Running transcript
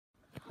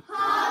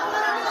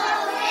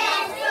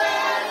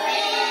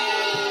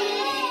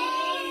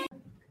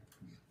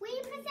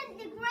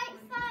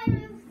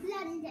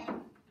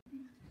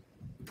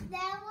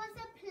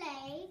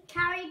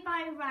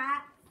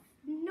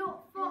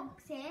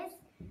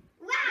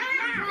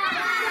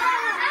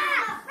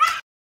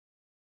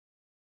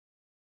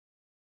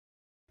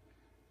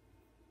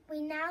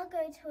now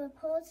go to an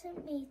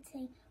important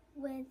meeting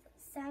with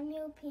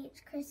Samuel,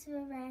 Peach,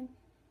 Christopher Wren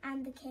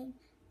and the King.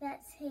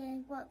 Let's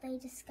hear what they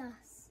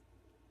discuss.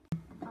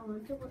 I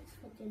wonder what's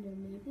for dinner.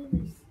 Maybe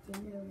roast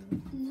dinner.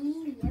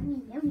 Yummy,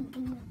 yummy,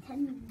 yummy,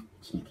 yummy.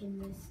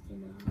 Chicken roast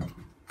dinner.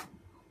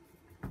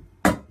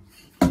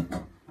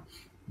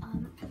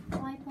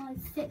 Bye bye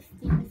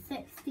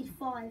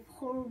 1665.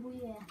 Horrible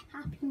year.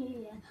 Happy New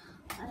Year.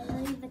 I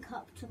leave the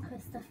cup to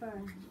Christopher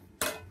Wren.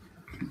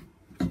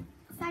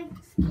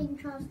 Thanks, King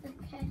Charles II.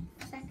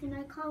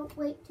 I can't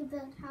wait to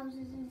build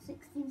houses in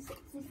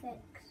 1666.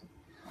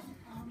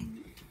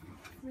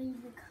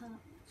 Leave the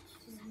cup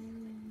to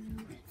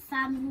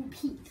Samuel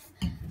Pepys.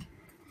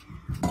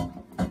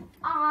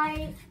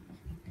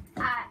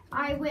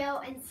 I will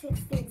in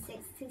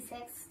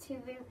 1666 to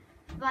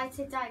write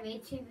a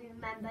diary to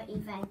remember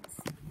events.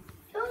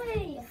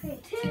 3,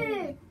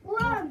 2,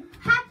 1.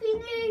 Happy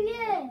New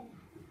Year!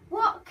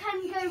 What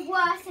can go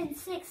worse in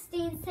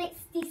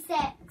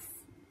 1666?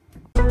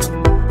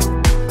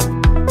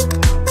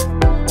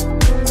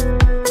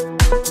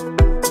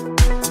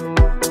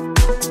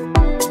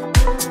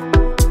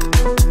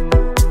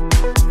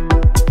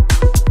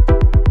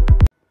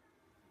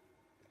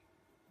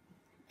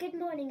 Good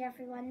morning,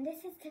 everyone.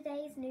 This is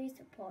today's news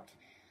report.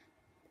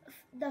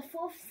 The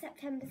 4th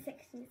September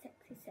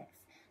 1666.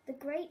 The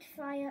Great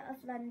Fire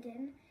of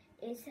London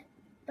is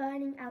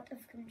burning out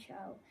of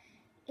control.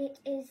 It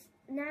is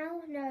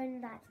now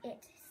known that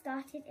it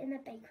started in a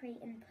bakery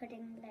in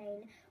Pudding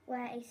Lane,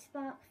 where a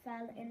spark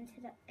fell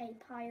into a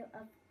pile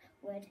of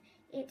wood.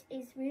 It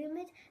is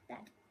rumoured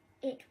that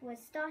it was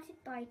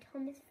started by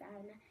Thomas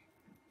Fowler.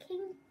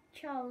 King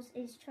Charles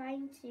is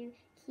trying to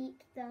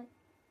keep the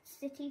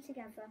city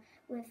together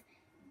with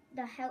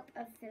the help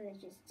of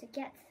villagers to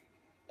get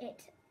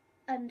it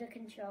under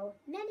control.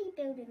 Many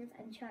buildings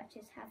and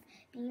churches have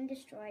been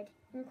destroyed,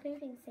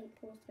 including St.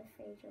 Paul's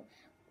Cathedral.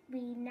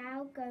 We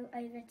now go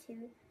over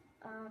to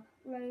our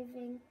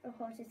roving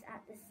reporters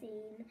at the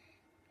scene.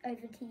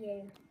 Over to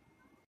you.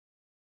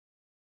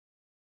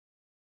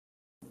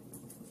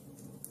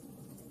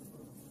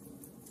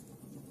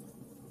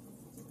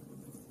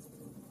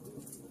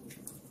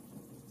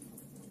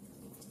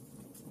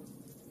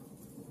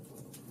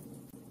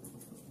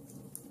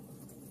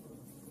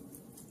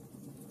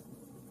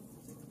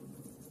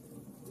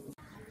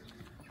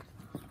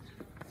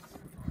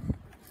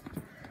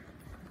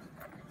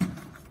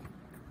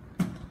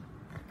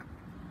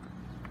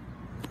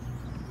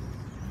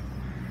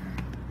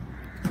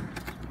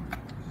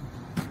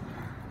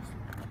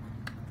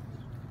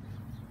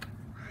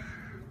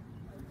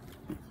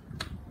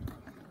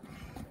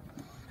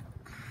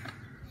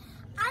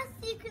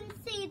 You can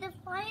see the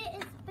fire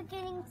is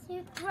beginning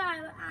to grow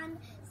and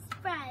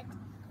spread.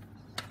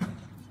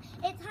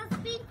 It has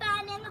been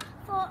burning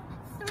for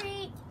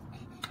 3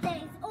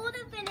 days. All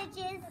the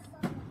villages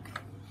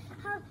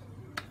have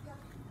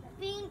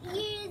been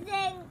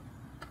using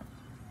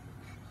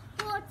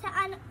water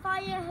and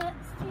fire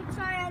hooks to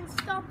try and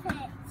stop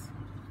it.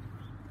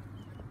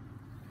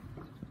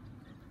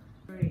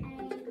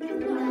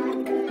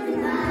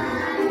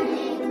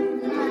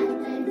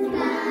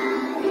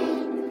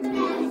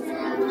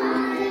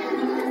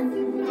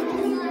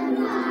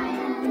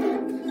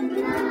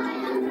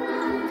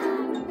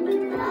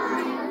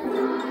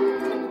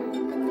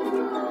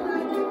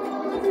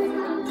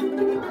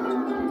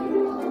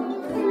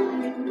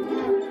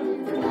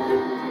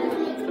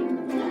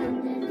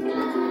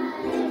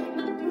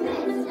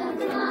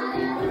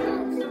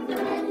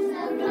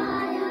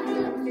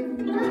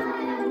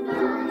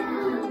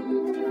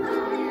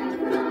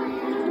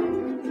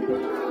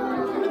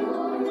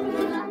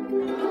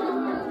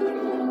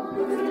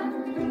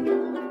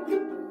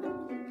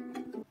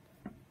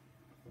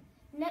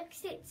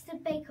 Next, it's the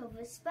Bake-Off.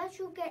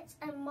 Special guest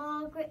and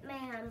Margaret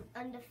Mayhem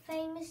and the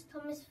famous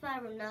Thomas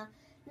Fariner.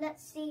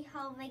 Let's see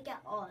how they get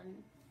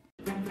on.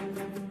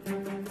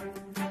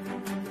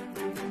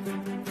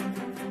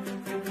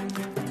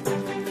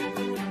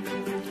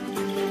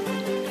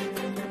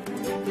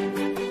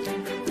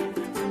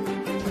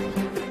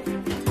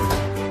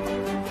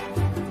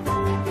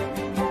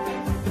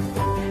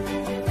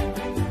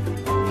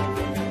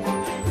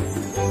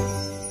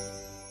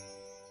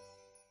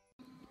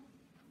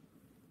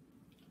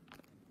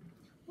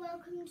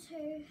 Welcome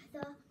to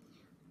the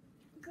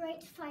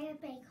Great Fire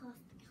Bake-Off.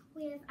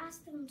 We have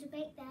asked them to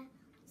bake their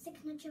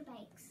signature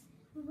bakes.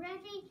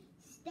 Ready,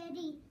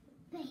 steady,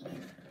 bake.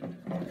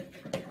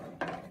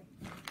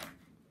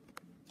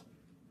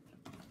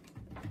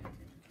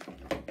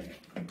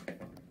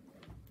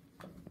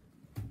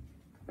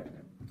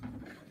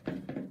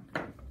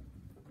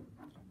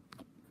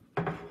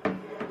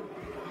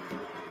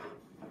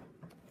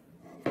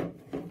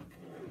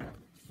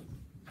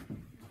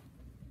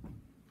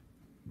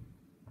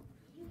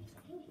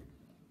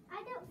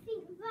 I don't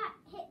think that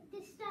hit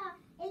the star.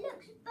 It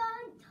looks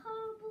burnt,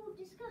 horrible,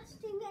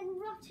 disgusting and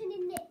rotten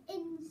in the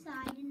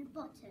inside and the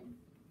bottom.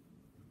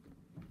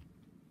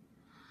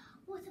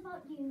 What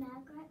about you,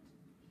 Margaret?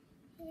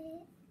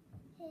 Here,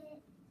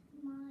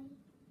 my...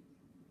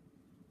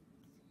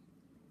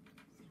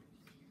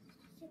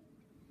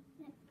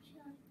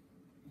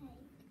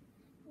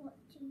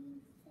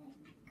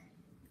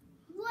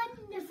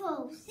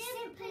 Wonderful,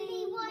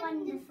 simply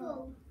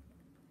wonderful.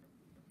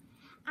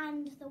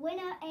 And the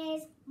winner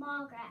is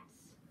Margaret.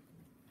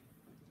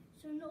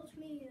 So not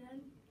me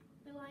then.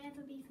 Will I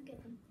ever be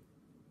forgiven?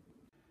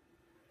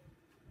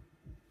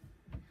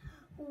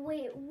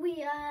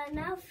 We are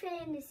now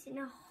finishing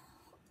a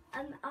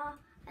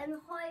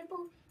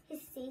horrible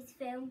histories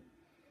film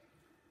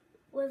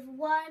with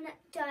one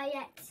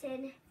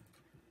directing.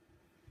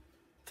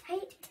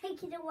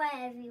 Take it away,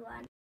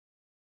 everyone.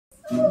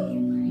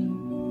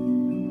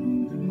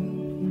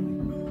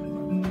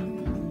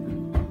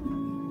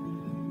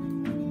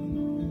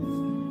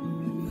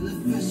 The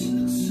fish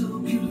looks so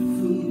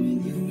beautiful when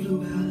you flew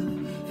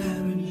out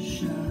there in the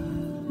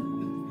shine.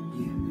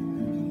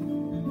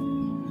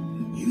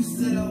 Yeah. You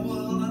set our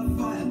world on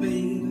fire,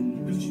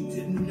 babe, but you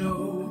didn't know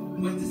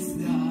when to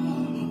stop.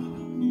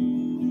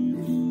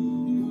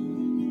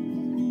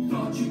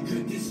 Thought you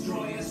could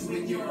destroy us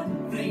with your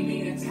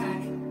flaming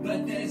attack,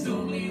 but there's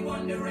only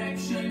one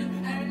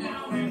direction, and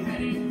now we're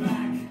heading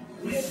back.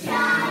 We're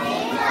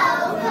starting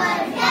over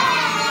again,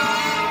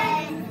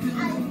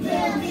 and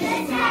build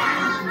this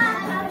town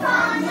up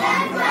upon the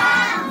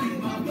ground.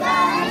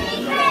 Bloody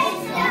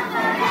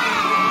Christopher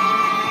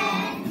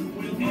Wren.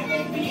 We'll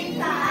never be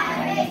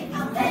fiery,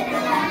 I'll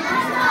fiddle and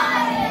I'll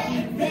fire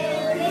and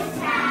build this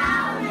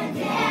town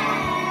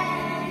again.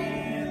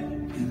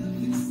 Gonna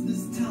fix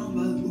this town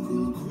by the book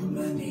of Combe.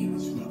 My name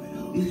is Robin.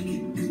 Make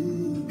it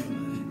good.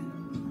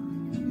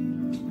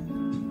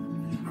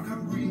 I got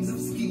dreams of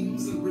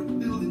schemes and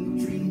rebuilding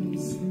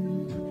dreams.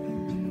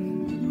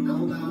 I'm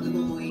about to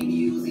go in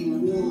using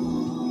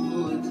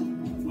wood.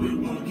 We're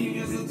working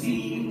as a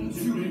team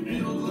to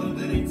rebuild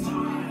London in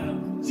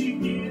time.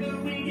 Together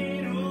we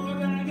get over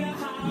like a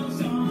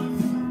house on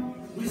fire.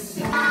 We're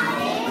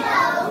starting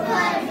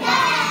over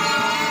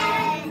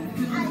again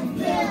and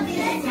build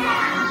this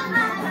town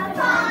up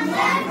upon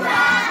the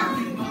ground.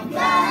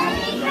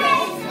 Bloody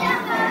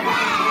Christopher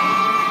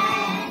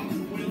Wren.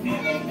 We'll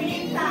never be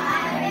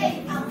fiery,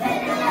 I'll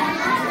fiddle and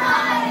I'll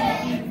fire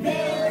and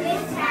build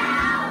this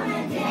town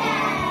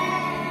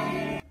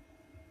again.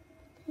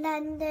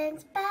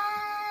 London's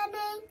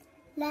burning,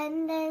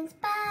 London's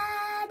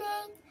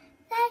burning.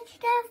 Fetch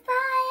the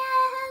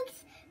fire hose,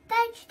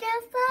 fetch the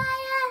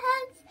fire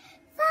hose.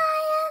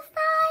 Fire,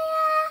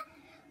 fire,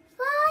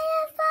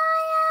 fire,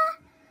 fire.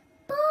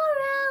 Pour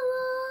out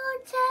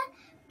water,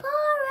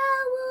 pour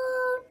out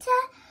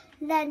water.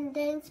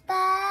 London's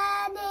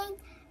burning,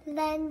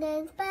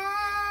 London's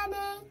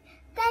burning.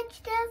 Fetch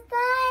the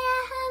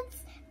fire hose,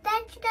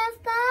 fetch the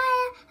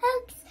fire